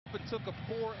and took a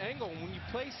poor angle. When you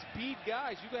play speed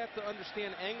guys, you have to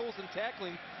understand angles and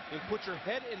tackling and put your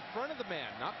head in front of the man,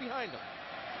 not behind him.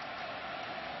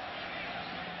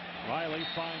 Riley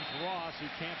finds Ross, who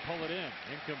can't pull it in.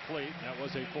 Incomplete. That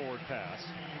was a forward pass.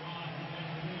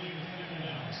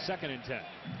 2nd and 10.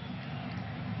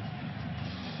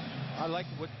 I like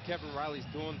what Kevin Riley's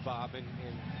doing, Bob, and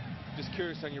just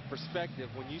curious on your perspective.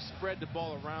 When you spread the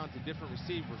ball around to different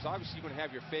receivers, obviously you're going to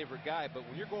have your favorite guy, but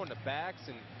when you're going to backs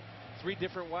and 3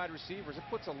 different wide receivers, it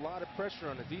puts a lot of pressure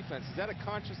on the defense. Is that a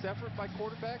conscious effort by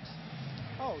quarterbacks?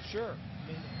 Oh, sure. I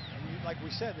mean, like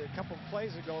we said a couple of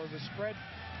plays ago, it was spread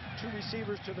 2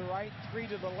 receivers to the right, 3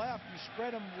 to the left. You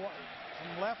spread them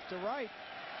from left to right,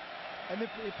 and it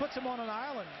puts them on an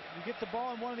island. You get the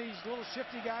ball in one of these little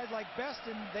shifty guys like Best,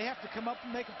 and they have to come up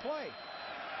and make a play.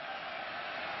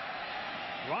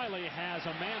 Riley has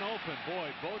a man open.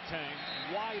 Boy, Boateng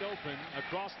wide open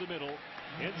across the middle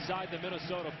inside the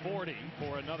Minnesota 40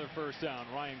 for another first down.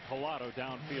 Ryan Collado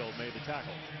downfield made the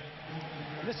tackle.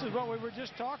 And this is what we were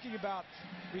just talking about.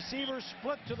 Receivers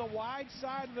split to the wide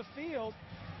side of the field.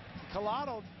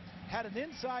 Collado had an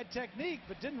inside technique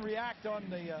but didn't react on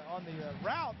the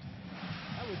route.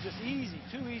 That was just easy,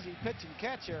 too easy pitch and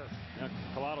catch here. Now,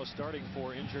 Collado starting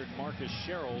for injured Marcus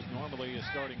Sherrills, normally a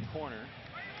starting corner.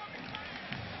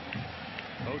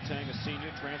 Boateng, a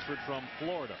senior, transferred from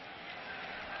Florida.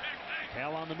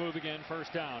 Cal on the move again,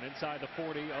 first down inside the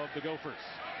 40 of the Gophers.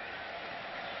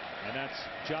 And that's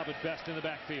Jahvid Best in the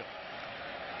backfield.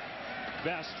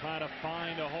 Best trying to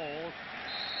find a hole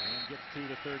and gets to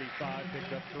the 35,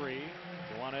 picked up 3.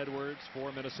 Juwan Edwards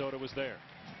for Minnesota was there.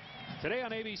 Today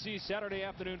on ABC Saturday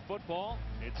Afternoon Football,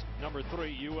 it's number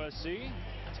 3 USC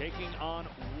taking on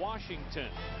Washington.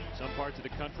 Some parts of the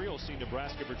country will see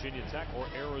Nebraska, Virginia Tech, or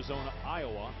Arizona,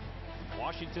 Iowa.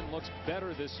 Washington looks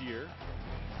better this year,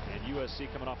 and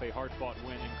USC coming off a hard-fought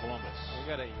win in Columbus. We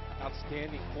got an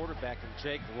outstanding quarterback in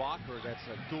Jake Locker that's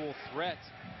a dual threat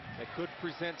that could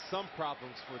present some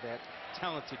problems for that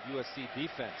talented USC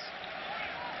defense.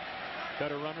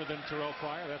 Better runner than Terrell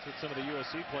Pryor. That's what some of the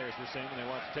USC players were saying when they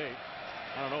watched tape.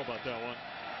 I don't know about that one.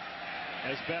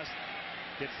 As Best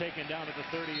gets taken down at the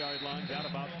 30-yard line, down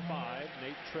about 5.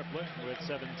 Nate Triplett, with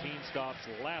 17 stops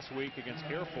last week against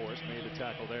Air Force, made the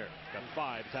tackle there. Got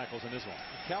 5 tackles in this one.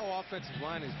 The Cal offensive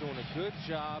line is doing a good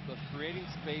job of creating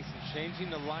space and changing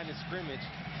the line of scrimmage.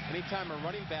 Anytime a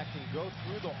running back can go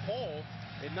through the hole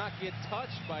and not get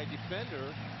touched by a defender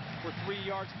for 3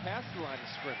 yards past the line of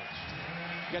scrimmage.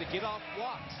 You got to get off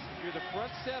blocks. If you're the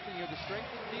front 7, you're the strength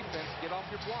of the defense, get off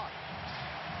your block.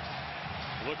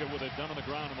 Look at what they've done on the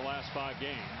ground in the last 5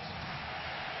 games.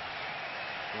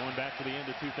 Going back to the end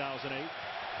of 2008.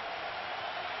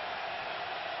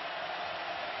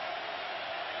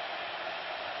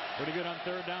 Pretty good on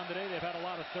 3rd down today. They've had a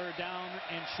lot of 3rd down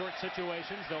in short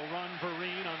situations. They'll run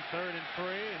Vereen on 3rd and 3,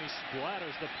 and he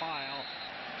splatters the pile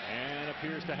and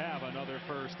appears to have another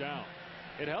first down.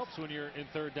 It helps when you're in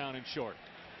 3rd down and short,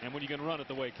 and when you can run it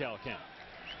the way Cal can.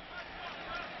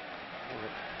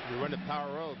 We run the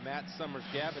power road. Matt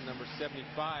Summers-Gavin, number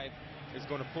 75, is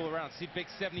going to pull around. See big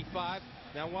 75?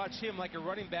 Now watch him like a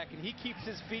running back, and he keeps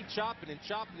his feet chopping and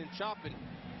chopping and chopping,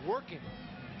 working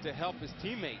to help his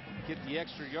teammate get the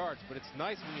extra yards. But it's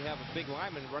nice when you have a big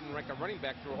lineman running like a running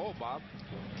back through a hole, Bob.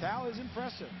 Cal is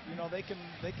impressive. You know, they can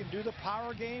do the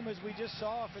power game as we just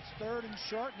saw. If it's 3rd and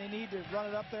short and they need to run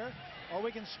it up there, or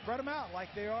we can spread them out like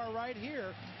they are right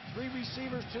here. 3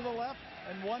 receivers to the left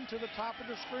and 1 to the top of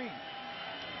the screen.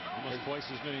 Almost twice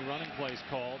as many running plays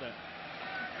called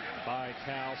by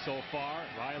Cal so far.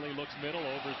 Riley looks middle,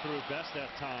 overthrew Best that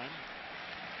time.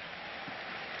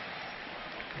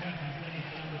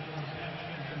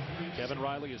 Kevin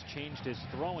Riley has changed his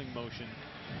throwing motion.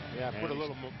 Yeah, I put a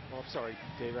little. I'm sorry,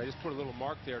 David. I just put a little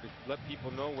mark there to let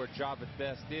people know where Jahvid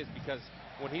Best is, because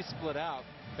when he split out,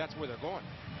 that's where they're going.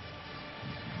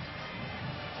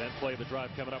 Then play the drive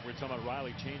coming up. We're talking about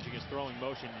Riley changing his throwing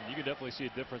motion. You can definitely see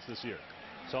a difference this year.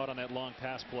 Saw it on that long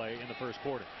pass play in the first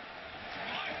quarter.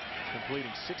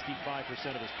 Completing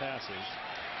 65% of his passes,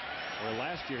 where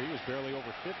last year he was barely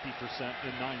over 50%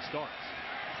 in 9 starts.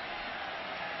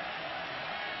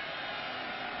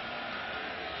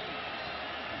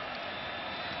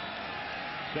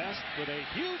 Best with a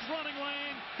huge running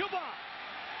lane. Goodbye.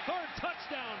 3rd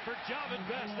touchdown for Jahvid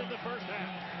Best in the first half.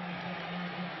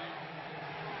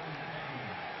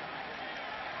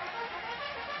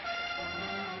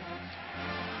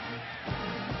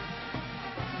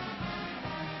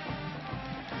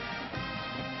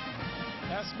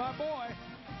 That's my boy.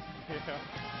 Yeah.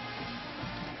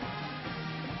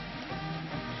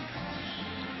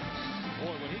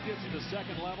 Boy, when he gets to the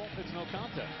 2nd level, it's no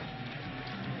contest.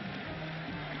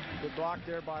 Good block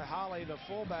there by Holly, the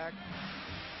fullback.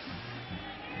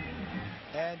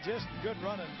 And just good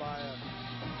running by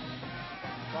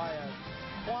a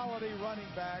quality running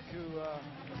back who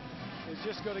is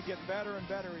just going to get better and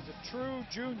better. He's a true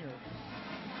junior.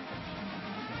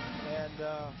 And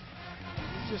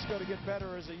he's just going to get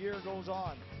better as the year goes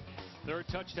on. Third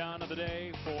touchdown of the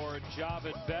day for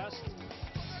Javid Best.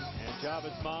 And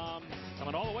Javid's mom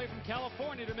coming all the way from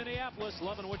California to Minneapolis,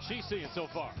 loving what she's seeing so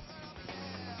far.